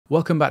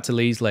Welcome back to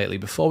Leeds Lately.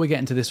 Before we get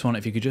into this one,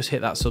 if you could just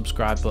hit that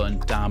subscribe button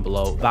down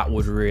below, that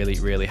would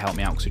really help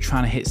me out because we're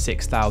trying to hit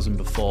 6,000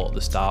 before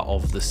the start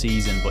of the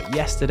season. But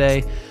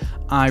yesterday,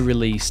 I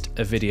released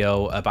a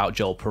video about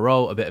Joel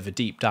Perreault, a bit of a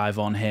deep dive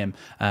on him,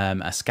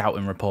 a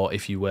scouting report,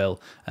 if you will,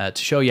 to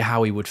show you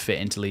how he would fit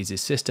into Leeds'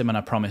 system, and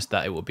I promised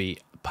that it would be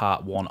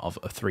part one of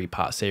a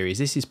three-part series.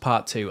 This is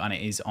part two, and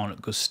it is on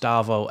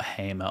Gustavo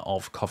Hamer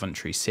of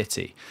Coventry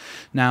City.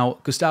 Now,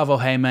 Gustavo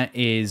Hamer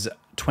is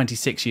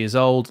 26 years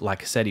old.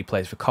 Like I said, he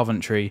plays for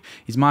Coventry.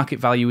 His market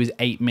value is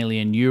 8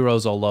 million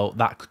euros, although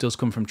that does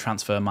come from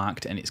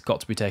Transfermarkt, and it's got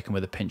to be taken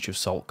with a pinch of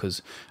salt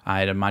because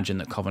I'd imagine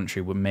that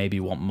Coventry would maybe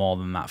want more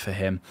than that for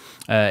him.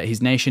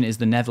 His nation is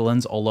the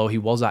Netherlands, although he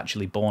was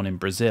actually born in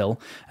Brazil.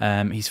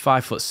 He's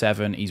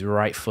 5'7", he's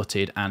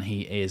right-footed, and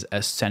he is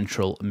a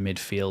central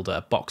midfielder,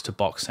 a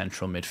box-to-box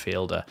central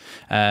midfielder.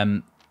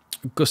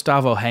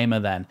 Gustavo Hamer,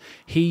 then,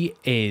 he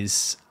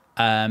is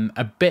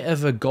a bit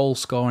of a goal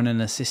scoring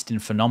and assisting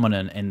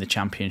phenomenon in the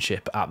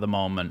Championship at the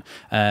moment.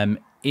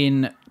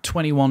 In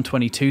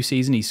 21-22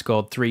 season, he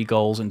scored 3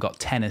 goals and got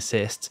 10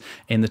 assists.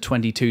 In the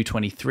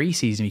 22-23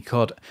 season, he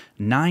scored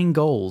 9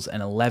 goals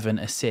and 11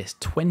 assists.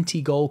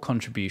 20 goal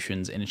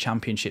contributions in a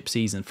Championship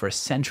season for a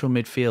central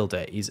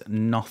midfielder is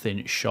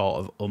nothing short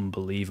of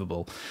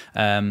unbelievable.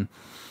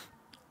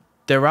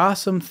 There are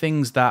some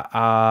things that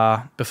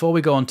are, before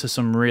we go on to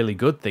some really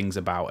good things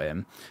about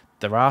him,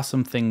 there are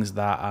some things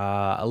that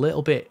are a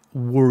little bit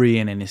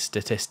worrying in his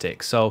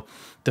statistics. So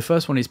the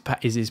first one is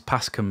his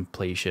pass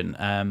completion,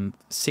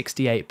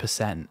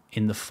 68%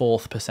 in the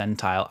 4th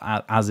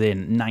percentile, as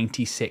in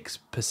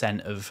 96%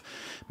 of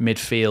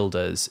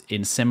midfielders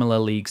in similar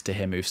leagues to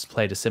him who've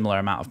played a similar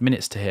amount of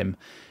minutes to him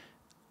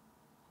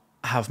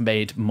have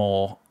made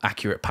more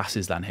accurate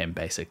passes than him,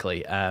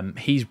 basically.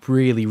 He's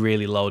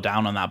really low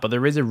down on that, but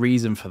there is a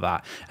reason for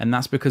that, and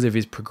that's because of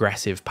his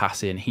progressive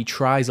passing. He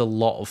tries a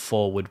lot of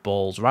forward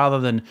balls. Rather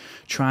than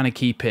trying to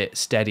keep it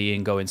steady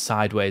and going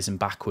sideways and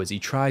backwards, he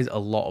tries a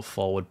lot of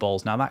forward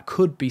balls. Now, that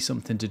could be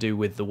something to do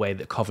with the way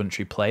that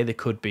Coventry play. There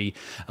could be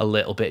a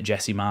little bit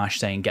Jesse Marsch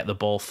saying, get the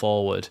ball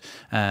forward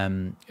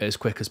as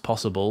quick as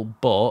possible,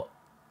 but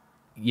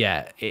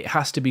yeah, it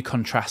has to be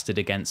contrasted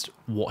against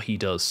what he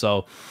does.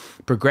 So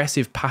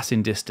progressive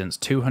passing distance,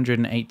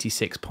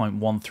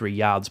 286.13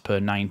 yards per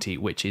 90,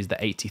 which is the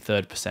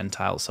 83rd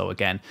percentile. So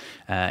again,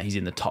 he's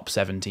in the top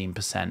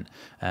 17%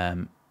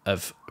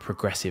 of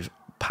progressive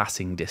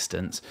passing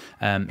distance.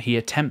 He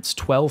attempts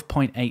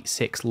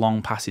 12.86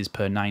 long passes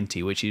per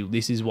 90,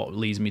 this is what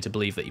leads me to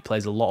believe that he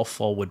plays a lot of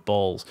forward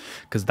balls,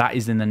 because that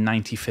is in the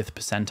 95th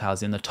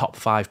percentile, in the top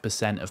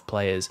 5% of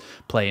players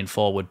playing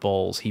forward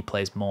balls. He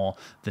plays more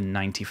than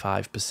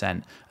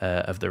 95%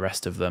 of the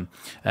rest of them.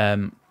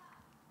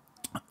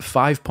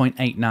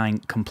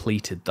 5.89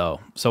 completed, though.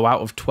 So out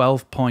of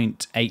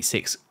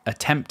 12.86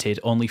 attempted,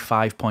 only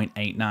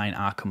 5.89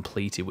 are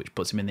completed, which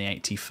puts him in the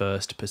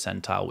 81st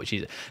percentile, which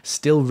is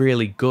still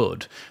really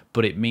good,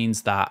 but it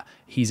means that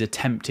he's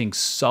attempting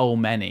so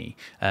many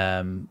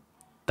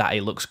that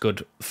it looks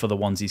good for the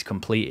ones he's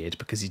completed,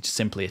 because he's just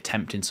simply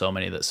attempting so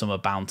many that some are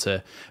bound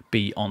to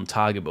be on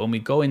target. But when we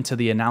go into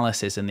the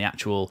analysis and the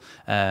actual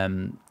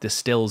the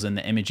stills and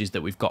the images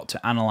that we've got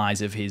to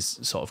analyze of his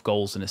sort of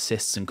goals and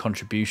assists and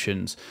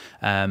contributions,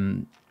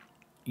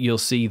 you'll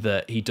see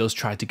that he does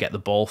try to get the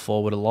ball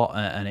forward a lot,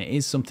 and it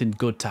is something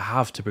good to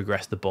have to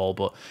progress the ball,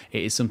 but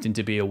it is something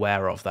to be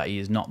aware of, that he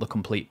is not the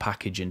complete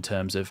package in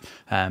terms of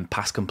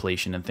pass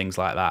completion and things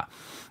like that.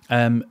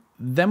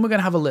 Then we're going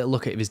to have a little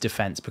look at his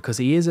defence, because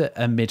he is a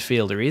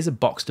midfielder. He is a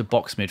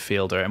box-to-box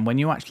midfielder, and when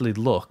you actually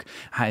look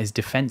at his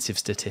defensive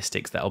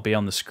statistics that will be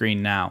on the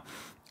screen now,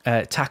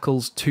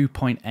 tackles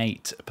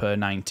 2.8 per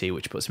 90,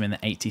 which puts him in the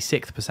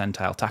 86th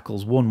percentile.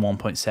 Tackles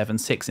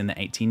 1.76 in the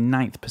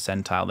 89th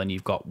percentile. Then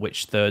you've got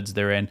which thirds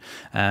they're in.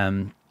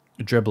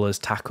 Dribblers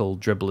tackled,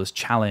 dribblers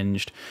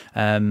challenged.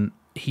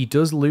 He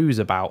does lose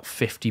about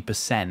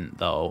 50%,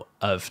 though,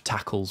 of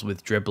tackles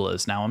with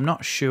dribblers. Now, I'm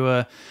not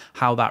sure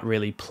how that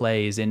really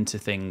plays into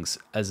things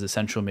as a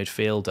central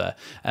midfielder,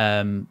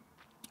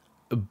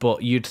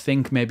 but you'd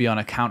think maybe on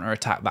a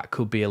counter-attack that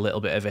could be a little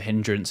bit of a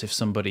hindrance if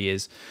somebody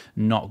is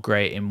not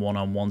great in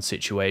one-on-one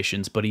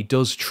situations, but he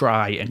does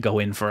try and go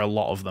in for a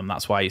lot of them.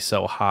 That's why he's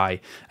so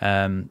high.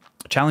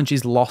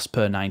 Challenges lost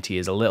per 90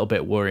 is a little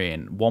bit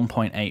worrying,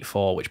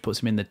 1.84, which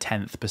puts him in the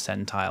 10th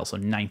percentile, so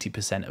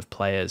 90% of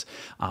players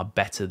are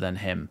better than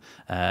him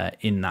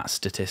in that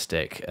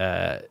statistic.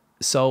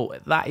 So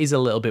that is a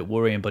little bit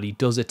worrying, but he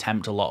does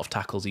attempt a lot of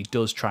tackles. He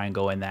does try and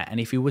go in there. And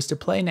if he was to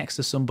play next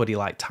to somebody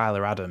like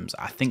Tyler Adams,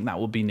 I think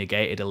that would be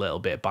negated a little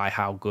bit by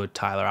how good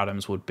Tyler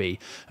Adams would be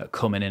at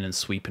coming in and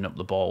sweeping up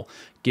the ball,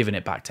 giving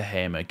it back to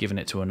Hamer, giving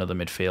it to another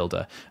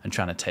midfielder, and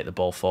trying to take the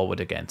ball forward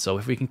again. So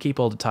if we can keep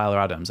hold of Tyler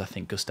Adams, I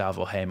think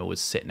Gustavo Hamer would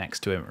sit next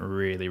to him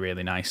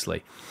really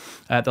nicely.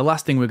 The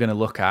last thing we're going to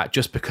look at,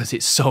 just because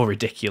it's so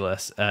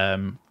ridiculous,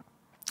 in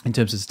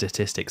terms of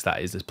statistics,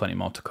 that is, there's plenty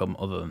more to come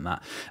other than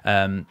that.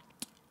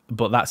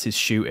 But that's his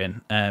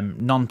shooting.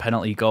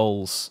 Non-penalty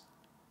goals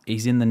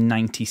He's in the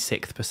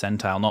 96th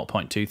percentile,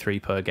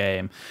 0.23 per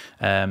game.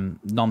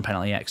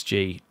 Non-penalty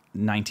XG,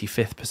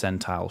 95th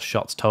percentile.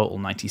 Shots total,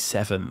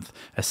 97th.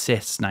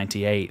 Assists,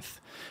 98th.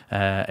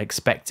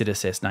 Expected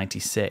assist,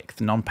 96th.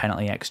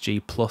 Non-penalty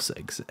XG plus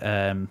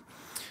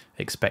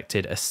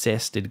expected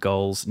assisted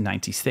goals,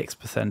 96th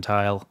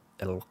percentile.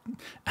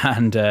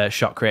 And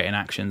shot creating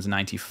actions,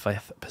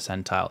 95th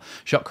percentile.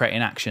 Shot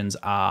creating actions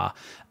are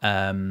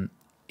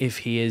if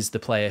he is the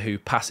player who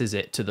passes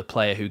it to the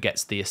player who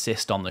gets the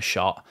assist on the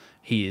shot,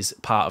 he is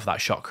part of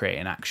that shot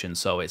creating action.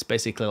 So it's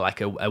basically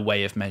like a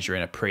way of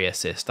measuring a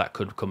pre-assist that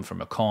could come from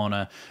a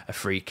corner, a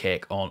free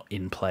kick, or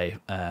in play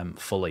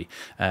fully.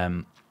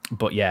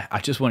 But yeah,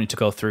 I just wanted to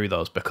go through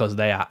those because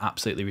they are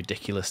absolutely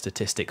ridiculous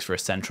statistics for a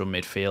central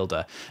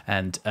midfielder.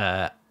 And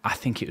I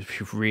think it would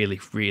be really,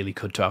 really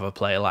good to have a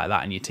player like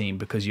that in your team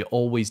because you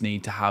always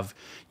need to have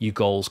your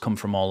goals come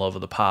from all over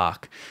the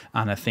park.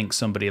 And I think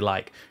somebody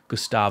like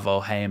Gustavo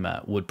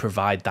Hamer would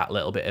provide that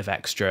little bit of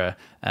extra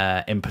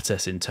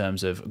impetus in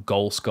terms of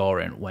goal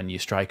scoring when your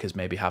strikers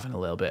may be having a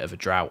little bit of a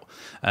drought.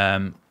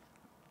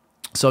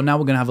 So now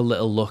we're going to have a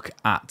little look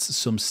at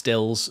some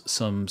stills,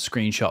 some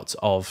screenshots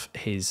of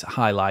his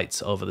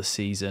highlights over the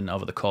season,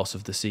 over the course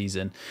of the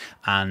season,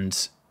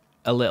 and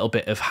a little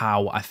bit of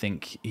how I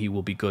think he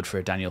will be good for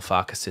a Daniel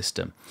Farke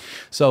system.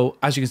 So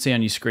as you can see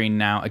on your screen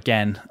now,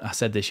 again, I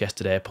said this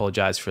yesterday, I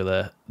apologise for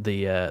the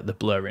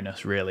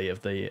blurriness really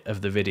of the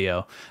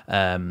video,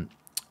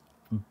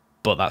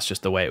 but that's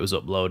just the way it was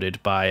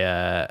uploaded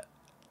by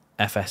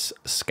FS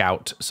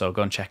Scout, so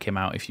go and check him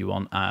out if you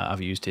want.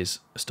 I've used his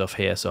stuff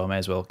here, so I may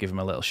as well give him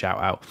a little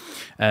shout out.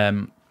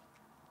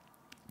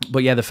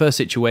 But yeah, the first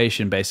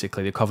situation,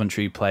 basically, the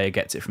Coventry player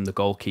gets it from the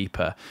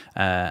goalkeeper,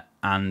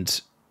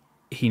 and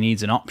he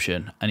needs an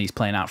option, and he's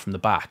playing out from the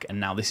back. And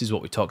now this is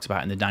what we talked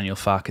about in the Daniel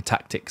Farke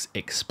Tactics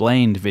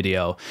Explained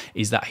video,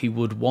 is that he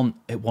would want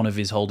one of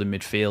his holding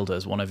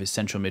midfielders, one of his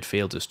central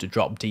midfielders, to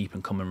drop deep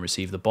and come and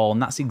receive the ball,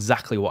 and that's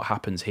exactly what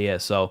happens here.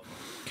 So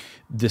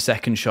the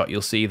second shot,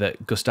 you'll see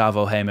that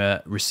Gustavo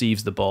Hamer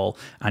receives the ball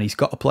and he's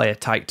got a player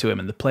tight to him,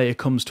 and the player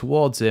comes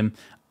towards him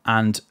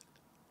and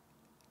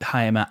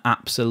Hamer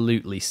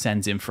absolutely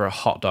sends him for a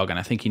hot dog, and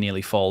I think he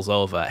nearly falls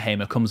over.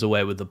 Hamer comes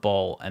away with the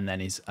ball and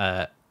then is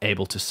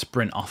able to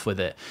sprint off with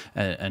it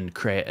and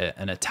create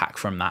an attack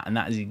from that. And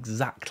that is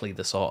exactly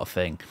the sort of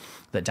thing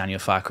that Daniel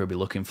Farke will be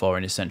looking for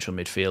in his central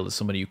midfield, as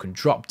somebody who can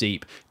drop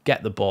deep,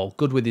 get the ball,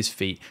 good with his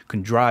feet,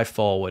 can drive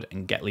forward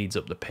and get Leeds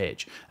up the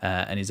pitch,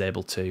 and is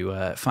able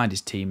to find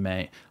his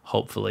teammate,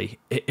 hopefully,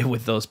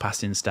 with those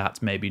passing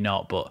stats, maybe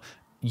not, but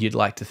you'd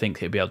like to think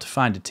he'd be able to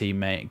find a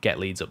teammate, get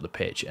Leeds up the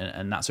pitch,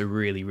 and that's a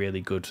really,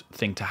 really good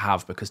thing to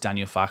have, because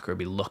Daniel Farke will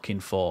be looking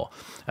for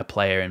a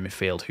player in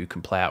midfield who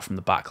can play out from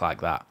the back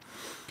like that.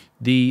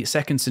 The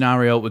second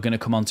scenario we're going to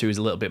come on to is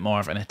a little bit more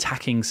of an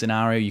attacking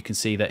scenario. You can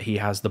see that he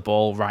has the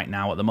ball right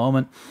now at the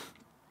moment,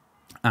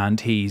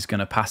 and he's going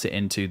to pass it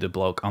into the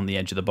bloke on the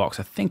edge of the box.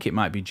 I think it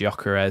might be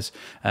Gyökeres,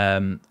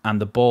 and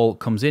the ball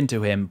comes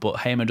into him, but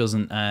Hamer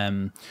doesn't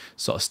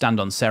sort of stand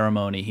on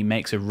ceremony. He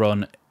makes a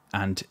run,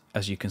 and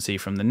as you can see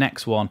from the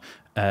next one,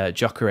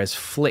 Gyökeres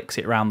flicks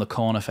it round the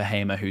corner for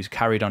Hamer, who's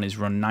carried on his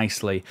run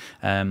nicely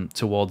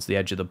towards the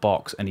edge of the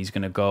box, and he's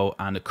going to go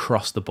and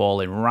cross the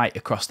ball in right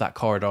across that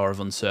corridor of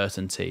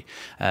uncertainty.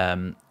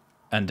 And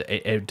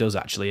it does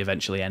actually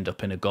eventually end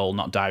up in a goal,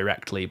 not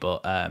directly, but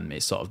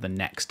it's sort of the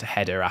next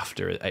header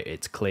after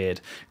it's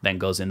cleared, then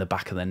goes in the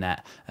back of the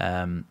net.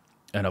 And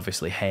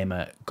obviously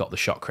Hamer got the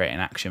shot creating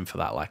action for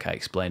that, like I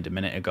explained a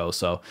minute ago.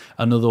 So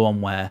another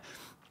one where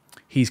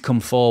he's come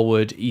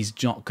forward, he's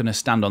not going to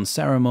stand on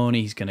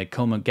ceremony, he's going to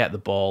come and get the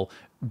ball,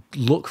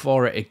 look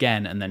for it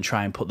again, and then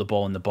try and put the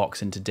ball in the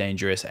box into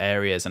dangerous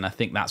areas. And I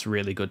think that's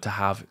really good to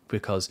have,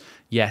 because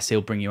yes,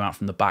 he'll bring you out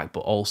from the back, but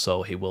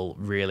also he will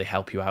really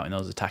help you out in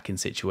those attacking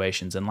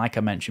situations. And like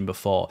I mentioned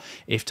before,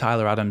 if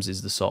Tyler Adams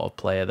is the sort of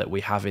player that we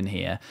have in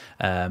here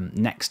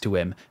next to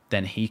him,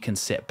 then he can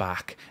sit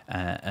back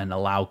and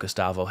allow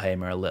Gustavo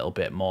Hamer a little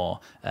bit more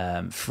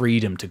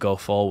freedom to go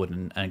forward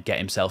and get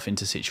himself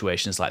into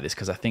situations like this,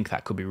 because I think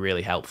that could be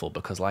really helpful,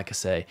 because like I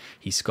say,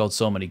 he scored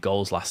so many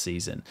goals last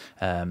season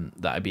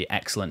that it'd be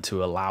excellent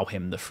to allow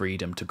him the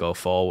freedom to go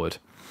forward.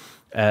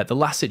 The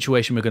last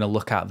situation we're going to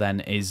look at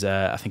then is,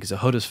 I think it's a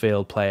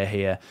Huddersfield player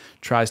here,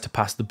 tries to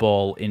pass the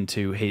ball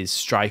into his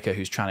striker,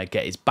 who's trying to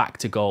get his back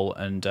to goal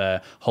and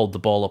hold the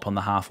ball up on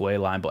the halfway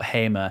line. But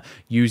Hamer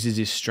uses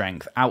his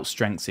strength,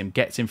 outstrengths him,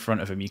 gets in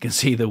front of him. You can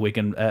see the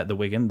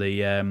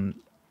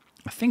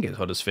I think it's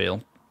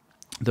Huddersfield.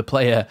 The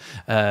player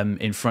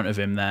in front of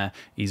him there,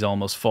 he's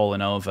almost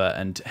fallen over,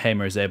 and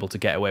Hamer is able to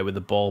get away with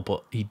the ball,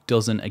 but he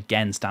doesn't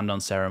again stand on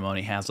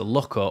ceremony. He has a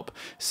look up,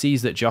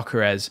 sees that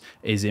Gyökeres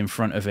is in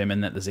front of him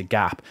and that there's a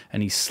gap,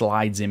 and he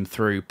slides him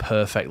through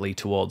perfectly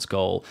towards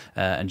goal,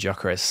 and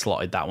Gyökeres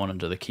slotted that one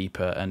under the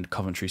keeper, and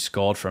Coventry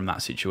scored from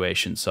that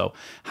situation. So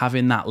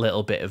having that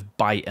little bit of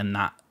bite and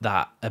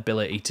that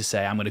ability to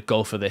say, I'm going to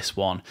go for this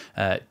one,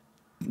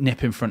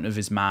 nip in front of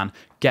his man,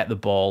 get the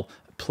ball,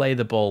 play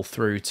the ball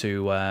through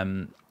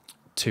to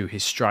to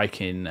his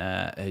striking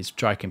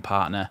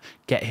partner,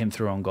 get him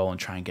through on goal and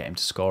try and get him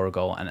to score a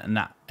goal. And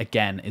that,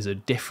 again, is a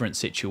different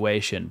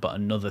situation, but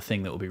another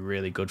thing that will be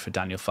really good for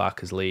Daniel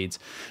Farke's Leeds.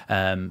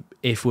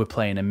 If we're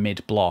playing a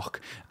mid-block,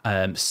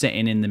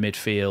 sitting in the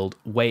midfield,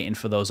 waiting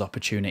for those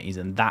opportunities,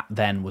 and that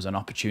then was an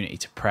opportunity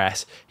to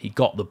press. He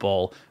got the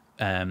ball,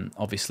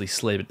 obviously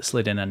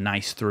slid in a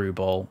nice through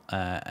ball,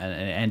 and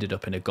it ended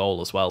up in a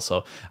goal as well.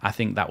 So I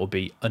think that will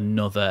be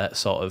another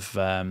sort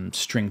of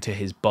string to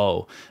his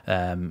bow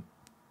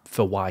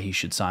for why he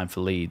should sign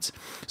for Leeds.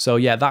 So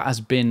yeah, that has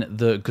been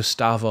the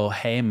Gustavo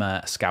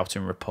Hamer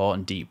scouting report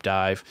and deep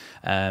dive.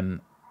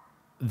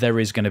 There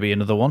is going to be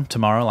another one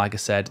tomorrow. Like I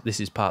said, this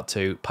is part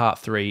 2. Part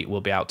 3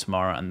 will be out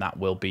tomorrow, and that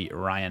will be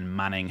Ryan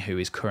Manning, who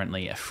is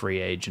currently a free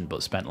agent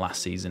but spent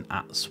last season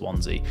at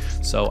Swansea.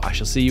 So I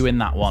shall see you in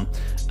that one.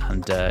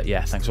 And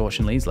yeah, thanks for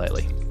watching Leeds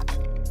Lately.